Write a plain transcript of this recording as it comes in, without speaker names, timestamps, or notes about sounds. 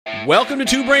Welcome to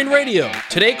Two Brain Radio.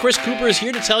 Today, Chris Cooper is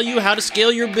here to tell you how to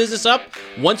scale your business up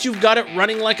once you've got it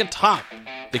running like a top.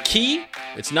 The key?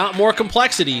 It's not more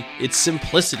complexity, it's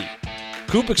simplicity.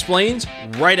 Coop explains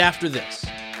right after this.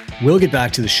 We'll get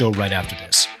back to the show right after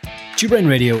this. Two Brain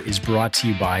Radio is brought to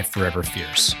you by Forever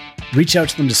Fierce. Reach out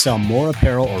to them to sell more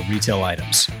apparel or retail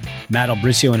items. Matt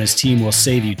Albricio and his team will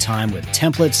save you time with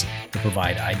templates. They'll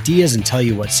provide ideas and tell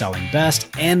you what's selling best,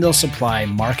 and they'll supply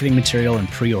marketing material and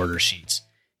pre-order sheets.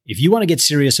 If you want to get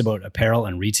serious about apparel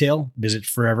and retail, visit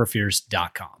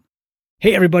foreverfierce.com.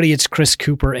 Hey everybody, it's Chris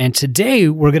Cooper, and today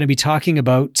we're going to be talking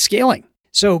about scaling.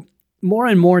 So more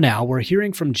and more now, we're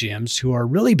hearing from gyms who are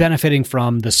really benefiting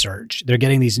from the surge. They're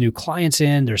getting these new clients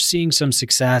in, they're seeing some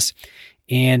success,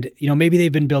 and maybe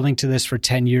they've been building to this for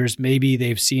 10 years, maybe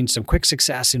they've seen some quick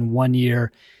success in 1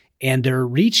 year, and they're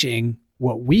reaching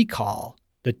what we call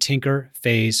the tinker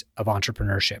phase of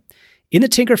entrepreneurship. In the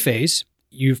tinker phase,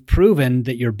 you've proven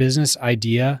that your business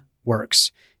idea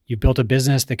works. You've built a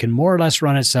business that can more or less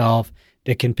run itself,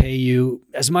 that can pay you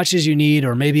as much as you need,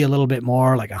 or maybe a little bit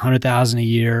more, like $100,000 a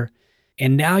year.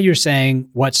 And now you're saying,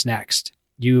 what's next?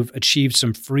 You've achieved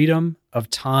some freedom of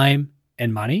time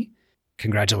and money.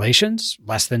 Congratulations.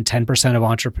 Less than 10% of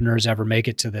entrepreneurs ever make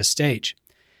it to this stage.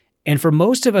 And for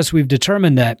most of us, we've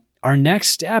determined that our next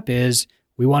step is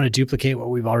we want to duplicate what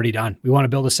we've already done. We want to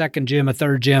build a second gym, a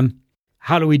third gym.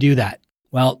 How do we do that?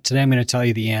 Well, today I'm going to tell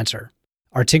you the answer.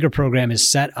 Our Tinker program is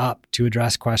set up to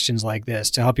address questions like this,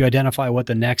 to help you identify what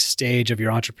the next stage of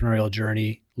your entrepreneurial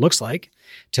journey looks like,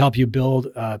 to help you build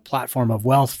a platform of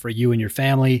wealth for you and your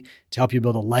family, to help you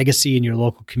build a legacy in your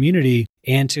local community,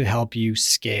 and to help you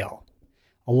scale.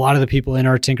 A lot of the people in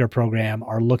our Tinker program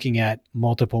are looking at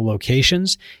multiple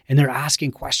locations, and they're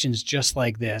asking questions just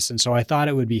like this. And so I thought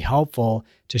it would be helpful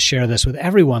to share this with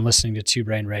everyone listening to Two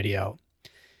Brain Radio.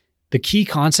 The key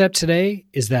concept today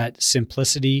is that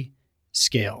simplicity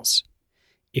scales.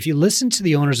 If you listen to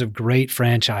the owners of great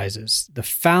franchises, the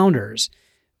founders,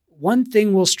 one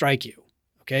thing will strike you,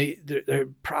 okay? They're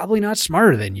probably not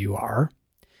smarter than you are.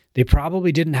 They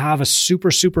probably didn't have a super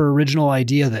original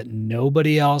idea that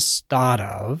nobody else thought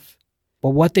of.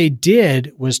 But what they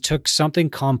did was took something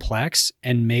complex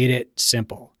and made it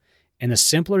simple. And the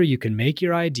simpler you can make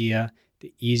your idea,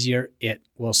 the easier it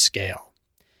will scale.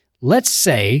 Let's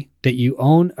say that you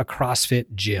own a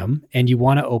CrossFit gym and you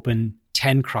want to open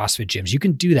 10 CrossFit gyms. You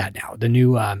can do that now. The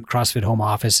new CrossFit Home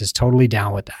Office is totally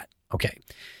down with that. Okay.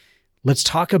 Let's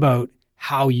talk about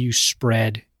how you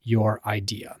spread your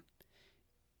idea.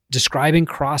 Describing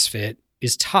CrossFit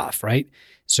is tough, right?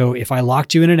 So if I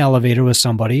locked you in an elevator with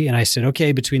somebody and I said,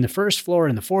 okay, between the first floor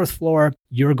and the fourth floor,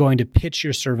 you're going to pitch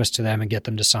your service to them and get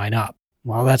them to sign up.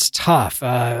 Well, that's tough.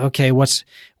 Okay, what's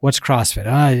CrossFit?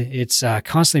 It's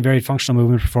constantly varied functional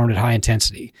movement performed at high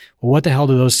intensity. Well, what the hell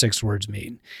do those 6 words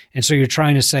mean? And so you're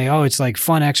trying to say, oh, it's like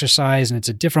fun exercise and it's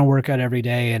a different workout every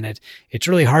day and it's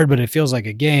really hard, but it feels like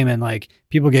a game and like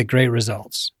people get great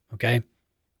results. Okay,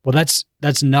 well,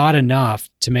 that's not enough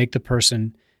to make the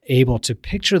person able to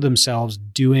picture themselves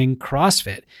doing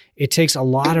CrossFit. It takes a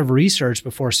lot of research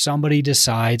before somebody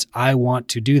decides, I want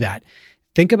to do that.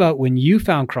 Think about when you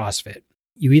found CrossFit.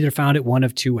 You either found it one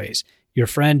of 2 ways. Your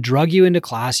friend drug you into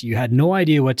class, you had no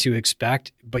idea what to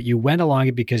expect, but you went along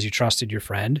it because you trusted your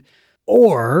friend,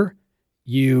 or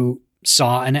you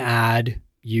saw an ad,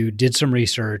 you did some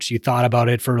research, you thought about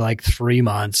it for like 3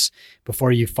 months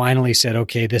before you finally said,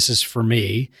 okay, this is for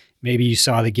me. Maybe you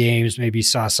saw the games, maybe you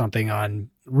saw something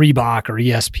on Reebok or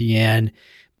ESPN,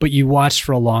 but you watched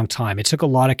for a long time. It took a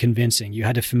lot of convincing. You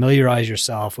had to familiarize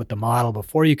yourself with the model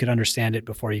before you could understand it,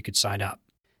 before you could sign up.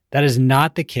 That is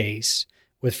not the case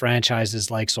with franchises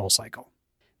like SoulCycle.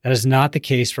 That is not the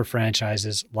case for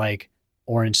franchises like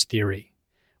Orange Theory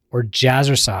or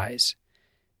Jazzercise.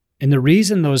 And the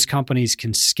reason those companies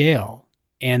can scale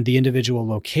and the individual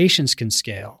locations can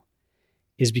scale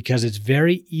is because it's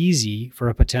very easy for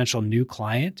a potential new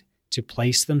client to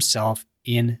place themselves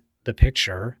in the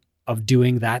picture of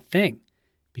doing that thing,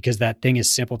 because that thing is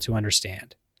simple to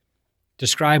understand.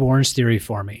 Describe Orange Theory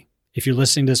for me. If you're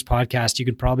listening to this podcast, you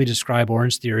could probably describe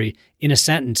Orange Theory in a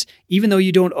sentence, even though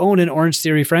you don't own an Orange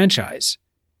Theory franchise.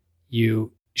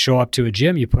 You show up to a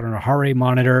gym, you put on a heart rate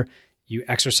monitor, you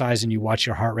exercise, and you watch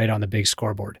your heart rate on the big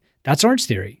scoreboard. That's Orange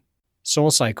Theory.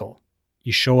 SoulCycle.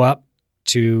 You show up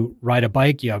to ride a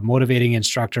bike, you have motivating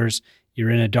instructors, you're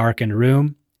in a darkened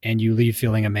room, and you leave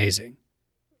feeling amazing.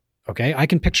 Okay, I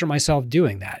can picture myself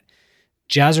doing that.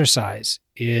 Jazzercise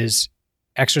is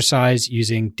exercise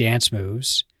using dance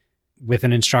moves with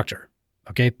an instructor.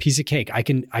 Okay, piece of cake. I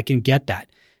can get that.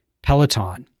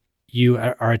 Peloton. You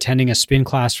are attending a spin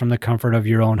class from the comfort of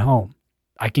your own home.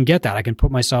 I can get that. I can put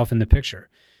myself in the picture.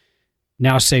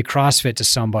 now say CrossFit to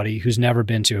somebody who's never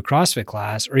been to a CrossFit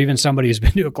class, or even somebody who's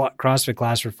been to a CrossFit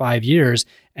class for 5 years,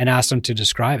 and ask them to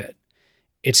describe it.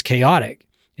 It's chaotic.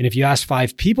 And if you ask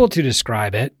 5 people to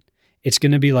describe it, it's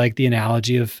going to be like the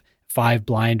analogy of 5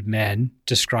 blind men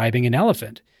describing an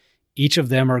elephant. Each of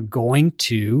them are going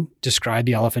to describe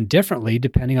the elephant differently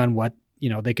depending on what,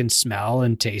 they can smell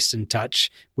and taste and touch,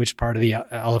 which part of the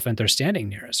elephant they're standing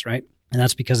nearest, right? And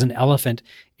that's because an elephant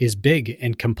is big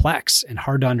and complex and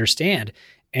hard to understand.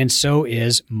 And so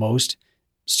is most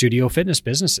studio fitness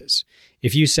businesses.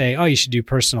 If you say, oh, you should do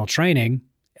personal training,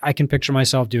 I can picture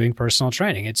myself doing personal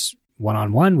training. It's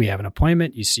one-on-one. We have an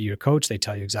appointment. You see your coach. They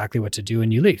tell you exactly what to do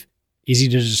and you leave. Easy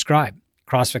to describe.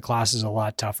 CrossFit class is a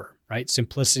lot tougher, right?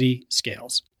 Simplicity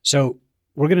scales. So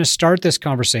we're going to start this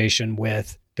conversation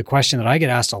with the question that I get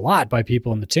asked a lot by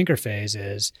people in the Tinker phase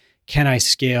is, can I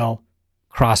scale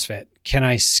CrossFit? Can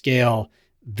I scale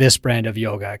this brand of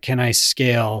yoga? Can I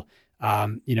scale,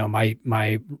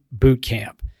 my boot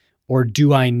camp? Or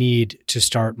do I need to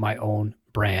start my own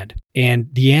brand? And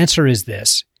the answer is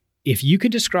this. If you can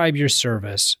describe your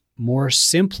service more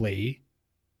simply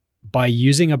by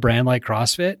using a brand like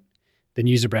CrossFit, then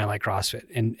use a brand like CrossFit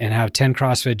and have 10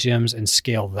 CrossFit gyms and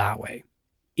scale that way.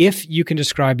 If you can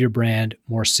describe your brand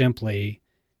more simply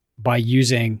by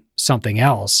using something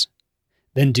else,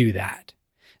 then do that.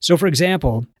 So for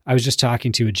example, I was just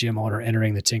talking to a gym owner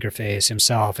entering the Tinker phase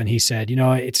himself, and he said,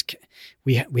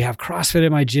 we have CrossFit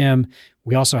at my gym.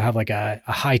 We also have like a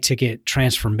high ticket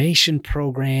transformation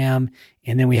program.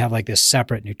 And then we have like this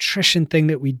separate nutrition thing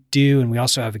that we do. And we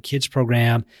also have a kids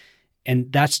program.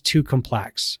 And that's too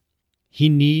complex. He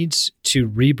needs to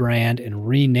rebrand and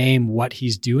rename what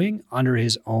he's doing under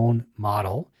his own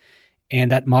model.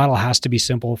 And that model has to be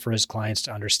simple for his clients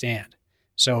to understand.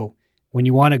 So when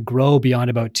you want to grow beyond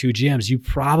about 2 gyms, you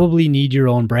probably need your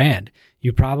own brand.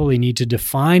 You probably need to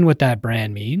define what that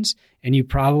brand means, and you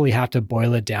probably have to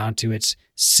boil it down to its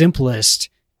simplest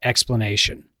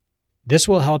explanation. This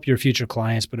will help your future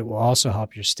clients, but it will also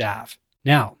help your staff.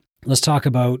 Now, let's talk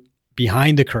about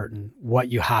behind the curtain, what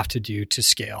you have to do to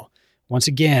scale. Once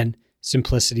again,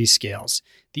 simplicity scales.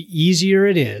 The easier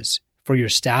it is for your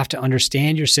staff to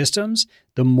understand your systems,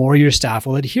 the more your staff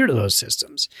will adhere to those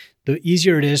systems. The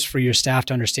easier it is for your staff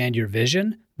to understand your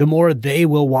vision, the more they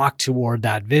will walk toward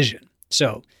that vision.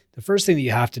 So the first thing that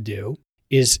you have to do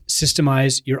is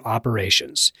systemize your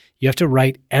operations. You have to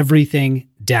write everything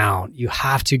down. You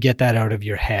have to get that out of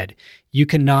your head. You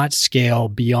cannot scale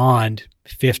beyond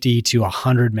 50 to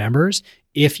 100 members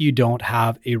if you don't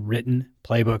have a written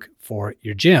playbook for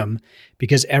your gym,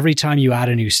 because every time you add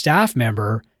a new staff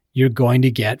member, you're going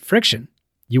to get friction.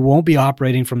 You won't be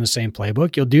operating from the same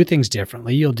playbook. You'll do things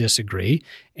differently. You'll disagree.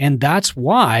 And that's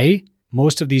why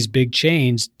most of these big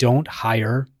chains don't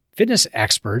hire fitness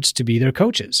experts to be their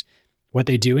coaches. What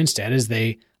they do instead is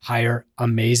they hire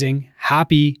amazing,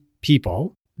 happy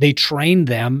people. They train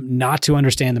them not to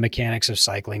understand the mechanics of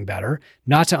cycling better,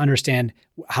 not to understand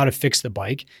how to fix the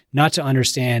bike, not to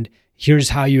understand here's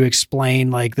how you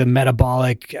explain like the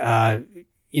metabolic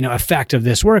effect of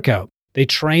this workout. They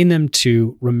train them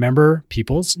to remember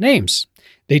people's names.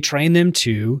 They train them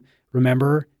to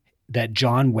remember that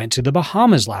John went to the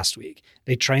Bahamas last week.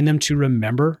 They train them to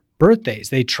remember birthdays.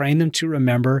 They train them to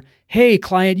remember, hey,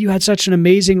 client, you had such an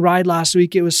amazing ride last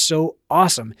week. It was so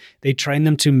awesome. They train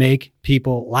them to make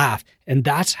people laugh. And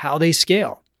that's how they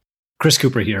scale. Chris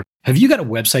Cooper here. Have you got a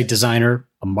website designer,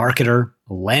 a marketer,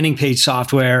 a landing page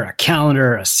software, a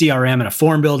calendar, a CRM, and a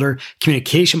form builder,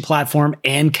 communication platform,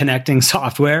 and connecting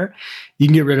software? You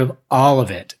can get rid of all of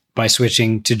it by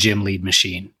switching to Gym Lead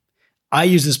Machine. I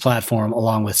use this platform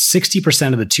along with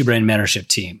 60% of the Two Brain mentorship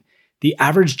team. The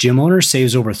average gym owner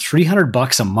saves over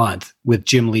 $300 a month with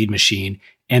Gym Lead Machine,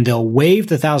 and they'll waive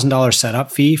the $1,000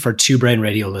 setup fee for Two Brain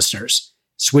Radio listeners.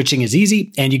 Switching is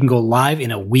easy, and you can go live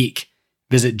in a week.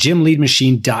 Visit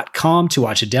gymleadmachine.com to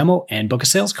watch a demo and book a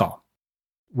sales call.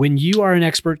 When you are an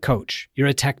expert coach, you're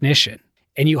a technician,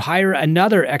 and you hire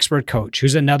another expert coach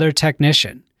who's another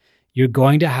technician, you're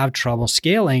going to have trouble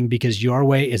scaling because your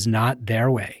way is not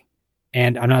their way.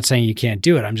 And I'm not saying you can't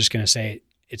do it. I'm just going to say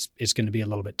it's going to be a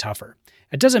little bit tougher.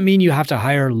 It doesn't mean you have to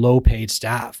hire low-paid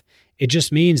staff. It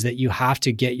just means that you have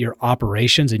to get your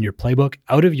operations and your playbook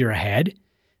out of your head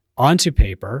onto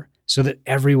paper so that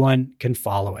everyone can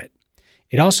follow it.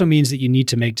 It also means that you need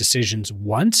to make decisions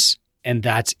once, and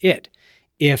that's it.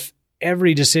 If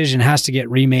every decision has to get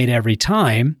remade every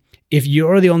time, if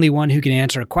you're the only one who can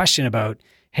answer a question about,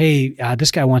 hey,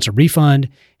 this guy wants a refund.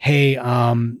 Hey,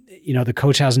 the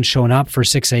coach hasn't shown up for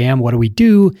 6 a.m. What do we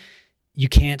do? You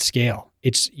can't scale.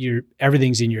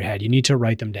 Everything's in your head. You need to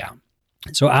write them down.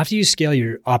 So after you scale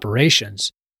your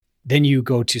operations, Then you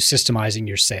go to systemizing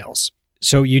your sales.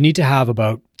 So you need to have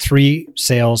about 3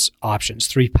 sales options,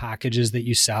 3 packages that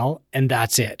you sell, and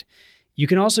that's it. You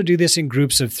can also do this in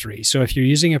groups of 3. So if you're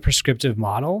using a prescriptive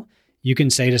model, you can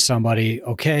say to somebody,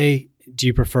 okay, do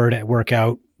you prefer to work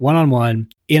out one-on-one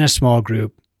in a small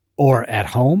group or at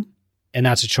home? And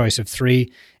that's a choice of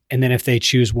 3. And then if they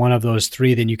choose one of those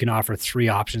 3, then you can offer 3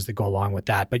 options that go along with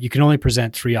that. But you can only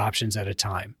present 3 options at a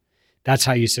time. That's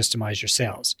how you systemize your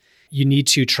sales. You need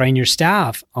to train your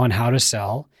staff on how to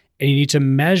sell, and you need to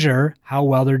measure how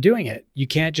well they're doing it. You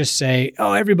can't just say,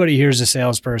 oh, everybody here's a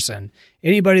salesperson.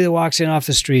 Anybody that walks in off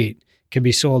the street can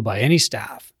be sold by any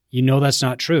staff. You know that's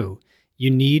not true. You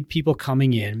need people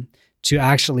coming in to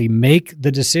actually make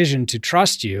the decision to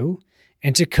trust you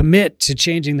and to commit to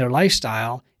changing their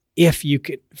lifestyle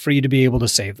for you to be able to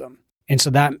save them. And so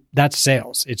that's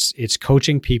sales. It's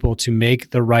coaching people to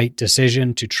make the right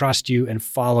decision, to trust you and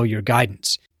follow your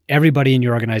guidance. Everybody in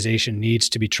your organization needs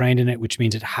to be trained in it, which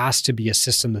means it has to be a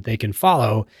system that they can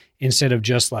follow instead of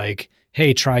just like,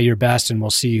 hey, try your best and we'll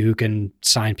see who can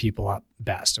sign people up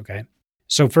best, okay?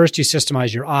 So first you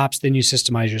systemize your ops, then you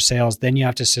systemize your sales, then you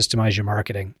have to systemize your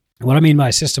marketing. And what I mean by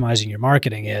systemizing your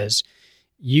marketing is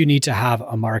you need to have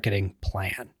a marketing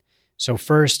plan. So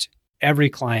first, every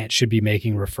client should be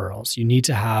making referrals. You need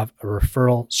to have a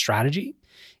referral strategy.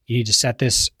 You need to set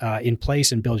this in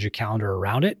place and build your calendar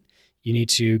around it. You need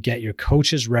to get your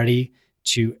coaches ready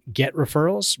to get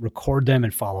referrals, record them,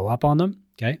 and follow up on them.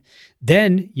 Okay.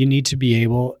 Then you need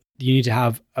to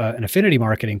have an affinity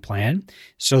marketing plan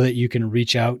so that you can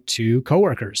reach out to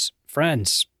coworkers,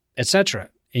 friends, etc.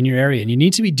 in your area. And you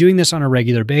need to be doing this on a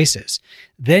regular basis.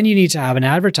 Then you need to have an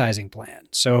advertising plan.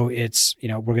 So it's,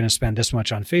 we're going to spend this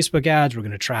much on Facebook ads. We're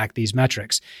going to track these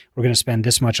metrics. We're going to spend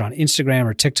this much on Instagram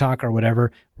or TikTok or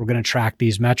whatever. We're going to track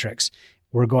these metrics.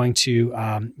 We're going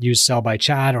to use sell by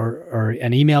chat or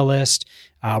an email list.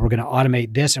 We're going to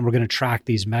automate this and we're going to track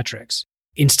these metrics.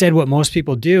 Instead, what most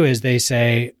people do is they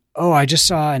say, oh, I just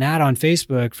saw an ad on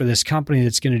Facebook for this company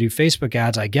that's going to do Facebook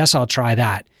ads. I guess I'll try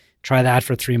that. Try that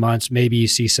for 3 months. Maybe you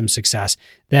see some success.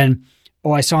 Then,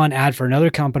 oh, I saw an ad for another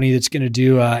company that's going to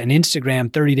do an Instagram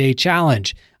 30-day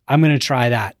challenge. I'm going to try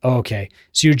that. Oh, okay.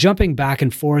 So you're jumping back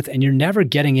and forth and you're never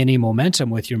getting any momentum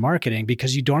with your marketing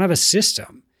because you don't have a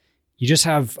system. You just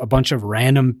have a bunch of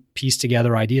random pieced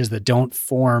together ideas that don't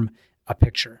form a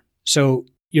picture. So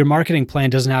your marketing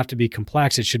plan doesn't have to be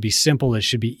complex. It should be simple. It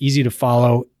should be easy to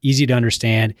follow, easy to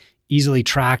understand, easily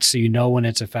tracked so you know when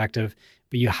it's effective,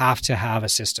 but you have to have a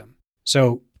system.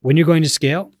 So when you're going to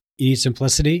scale, you need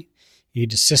simplicity. You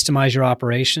need to systemize your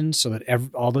operations so that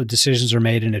all the decisions are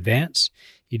made in advance.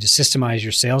 You need to systemize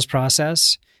your sales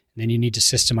process, and then you need to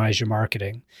systemize your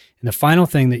marketing. And the final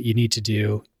thing that you need to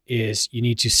do is you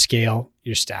need to scale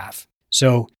your staff.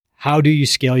 So how do you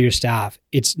scale your staff?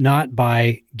 It's not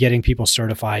by getting people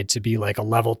certified to be like a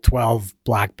level 12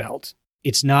 black belt.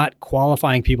 It's not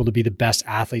qualifying people to be the best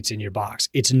athletes in your box.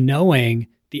 It's knowing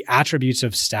the attributes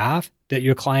of staff that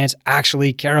your clients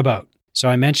actually care about. So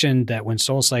I mentioned that when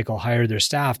SoulCycle hired their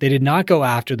staff, they did not go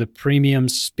after the premium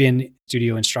spin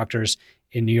studio instructors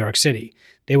in New York City.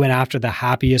 They went after the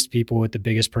happiest people with the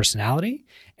biggest personality,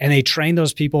 and they trained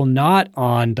those people not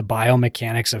on the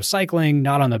biomechanics of cycling,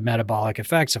 not on the metabolic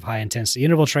effects of high-intensity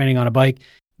interval training on a bike.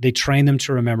 They trained them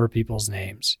to remember people's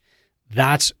names.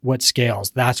 That's what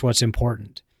scales. That's what's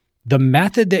important. The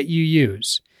method that you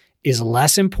use is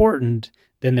less important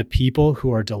than the people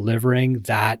who are delivering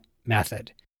that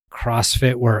method.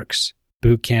 CrossFit works,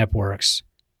 boot camp works,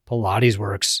 Pilates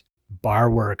works, bar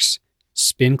works,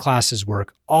 spin classes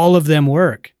work. All of them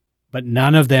work, but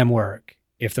none of them work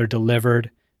if they're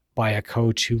delivered by a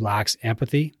coach who lacks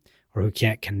empathy or who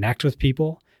can't connect with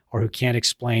people or who can't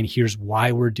explain, here's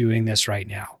why we're doing this right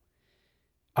now.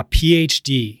 A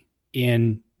PhD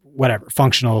in whatever,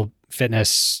 functional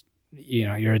fitness,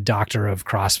 you're a doctor of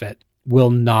CrossFit, will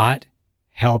not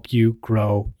help you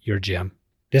grow your gym.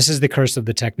 This is the curse of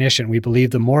the technician. We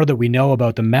believe the more that we know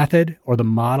about the method or the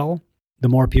model, the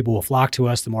more people will flock to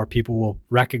us, the more people will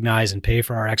recognize and pay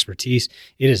for our expertise.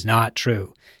 It is not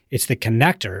true. It's the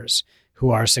connectors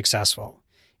who are successful.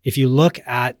 If you look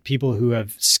at people who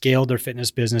have scaled their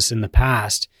fitness business in the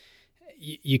past,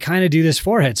 you kind of do this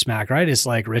forehead smack, right? It's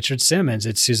like Richard Simmons,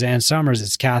 it's Suzanne Summers,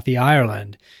 it's Kathy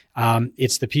Ireland.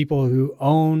 It's the people who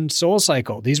own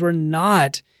SoulCycle. These were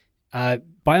not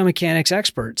biomechanics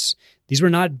experts. These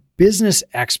were not business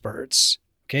experts.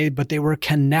 Okay, but they were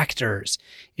connectors.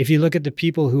 If you look at the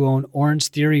people who own Orange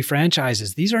Theory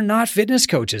franchises, these are not fitness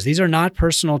coaches. These are not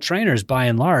personal trainers by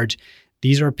and large.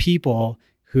 These are people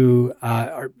who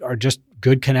are just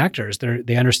good connectors.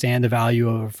 They understand the value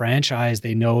of a franchise.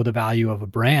 They know the value of a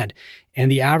brand. And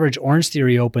the average Orange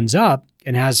Theory opens up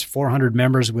and has 400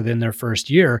 members within their first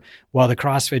year, while the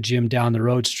CrossFit gym down the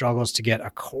road struggles to get a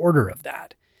quarter of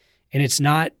that. And it's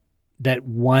not that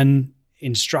one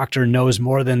instructor knows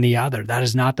more than the other. That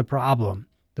is not the problem.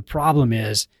 The problem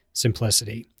is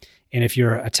simplicity. And if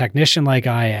you're a technician like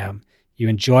I am, you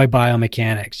enjoy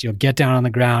biomechanics, you'll get down on the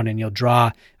ground and you'll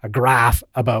draw a graph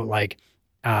about like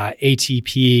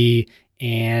ATP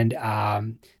and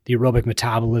the aerobic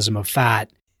metabolism of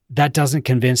fat. That doesn't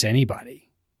convince anybody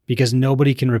because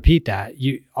nobody can repeat that.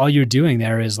 All you're doing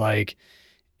there is like,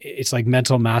 it's like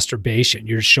mental masturbation.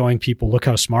 You're showing people, look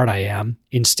how smart I am,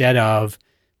 instead of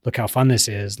look how fun this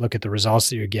is, look at the results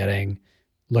that you're getting,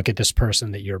 look at this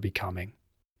person that you're becoming.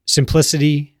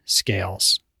 Simplicity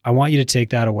scales. I want you to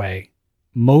take that away.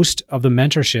 Most of the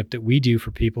mentorship that we do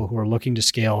for people who are looking to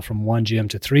scale from 1 gym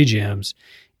to 3 gyms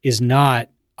is not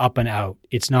up and out.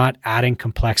 It's not adding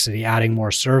complexity, adding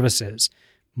more services.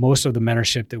 Most of the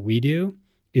mentorship that we do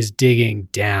is digging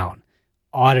down,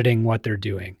 auditing what they're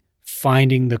doing,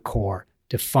 finding the core,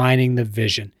 defining the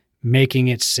vision, making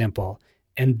it simple,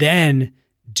 and then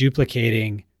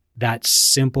duplicating that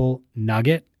simple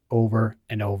nugget over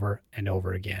and over and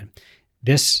over again.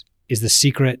 This is the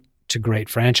secret to great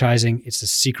franchising. It's the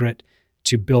secret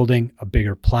to building a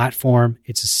bigger platform.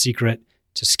 It's a secret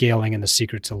to scaling and the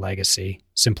secret to legacy: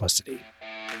 simplicity.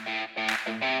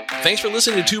 Thanks for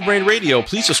listening to Two Brain Radio.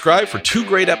 Please subscribe for 2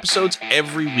 great episodes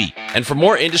every week. And for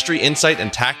more industry insight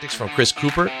and tactics from Chris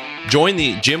Cooper, join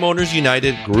the Gym Owners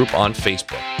United group on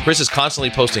Facebook. Chris is constantly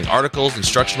posting articles,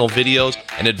 instructional videos,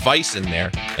 and advice in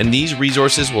there, and these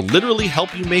resources will literally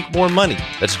help you make more money.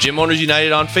 That's Gym Owners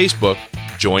United on Facebook.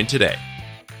 Join today.